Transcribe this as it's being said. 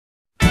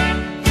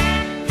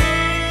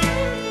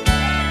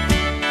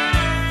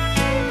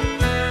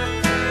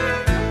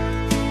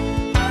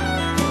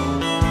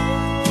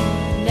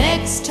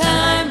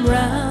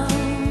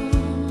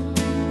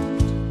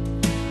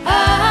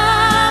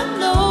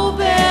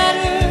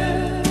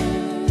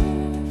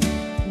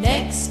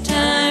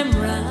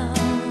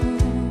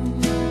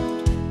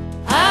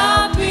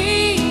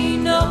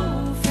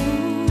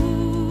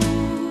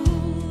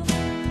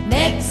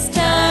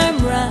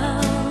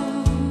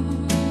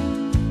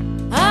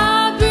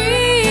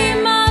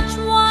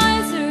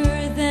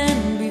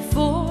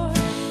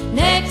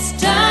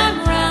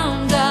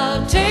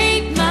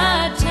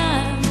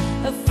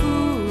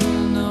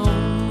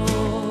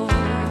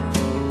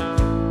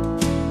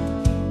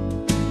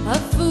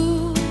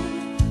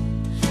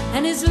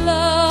and his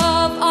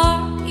love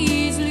are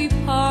easily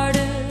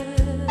parted.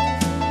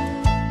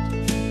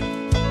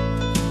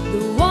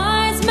 The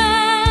wise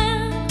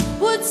man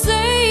would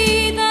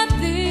say that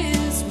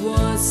this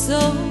was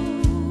so,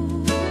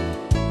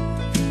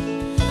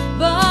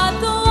 but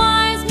the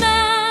wise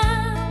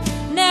man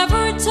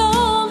never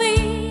told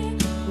me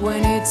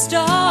when it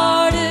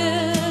started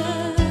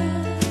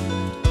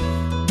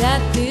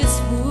that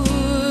this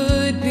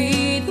would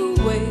be the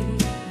way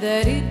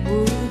that it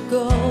would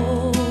go.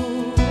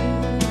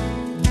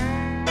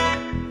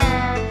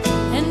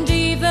 And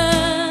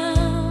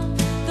even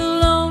the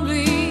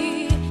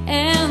lonely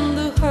and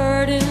the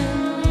hurting,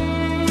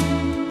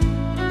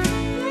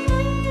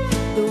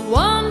 the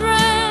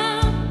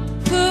wondering,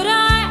 could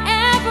I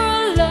ever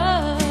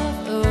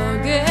love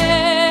again?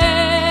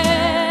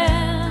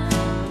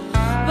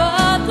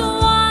 But the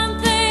one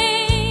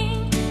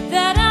thing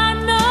that I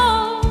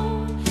know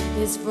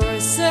is for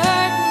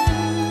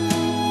certain,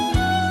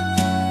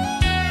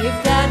 if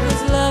that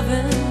was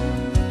loving,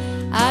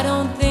 I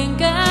don't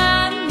think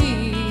I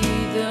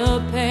need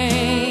the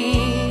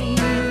pain.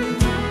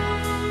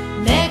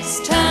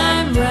 Next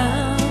time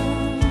round,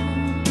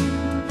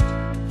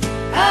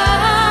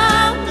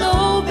 I'll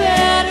know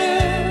better.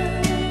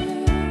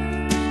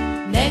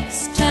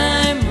 Next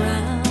time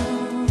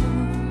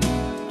round,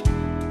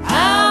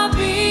 I'll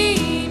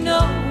be no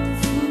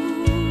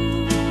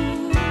fool.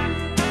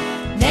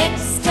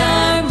 Next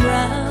time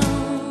round,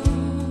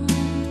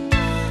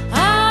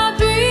 I'll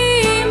be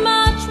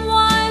much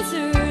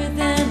wiser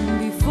than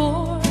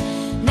before.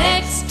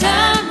 Next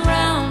time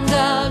round,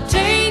 I'll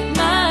take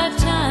my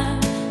time,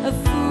 a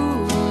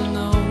fool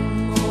no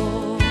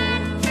more.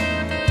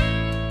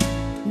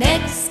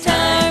 Next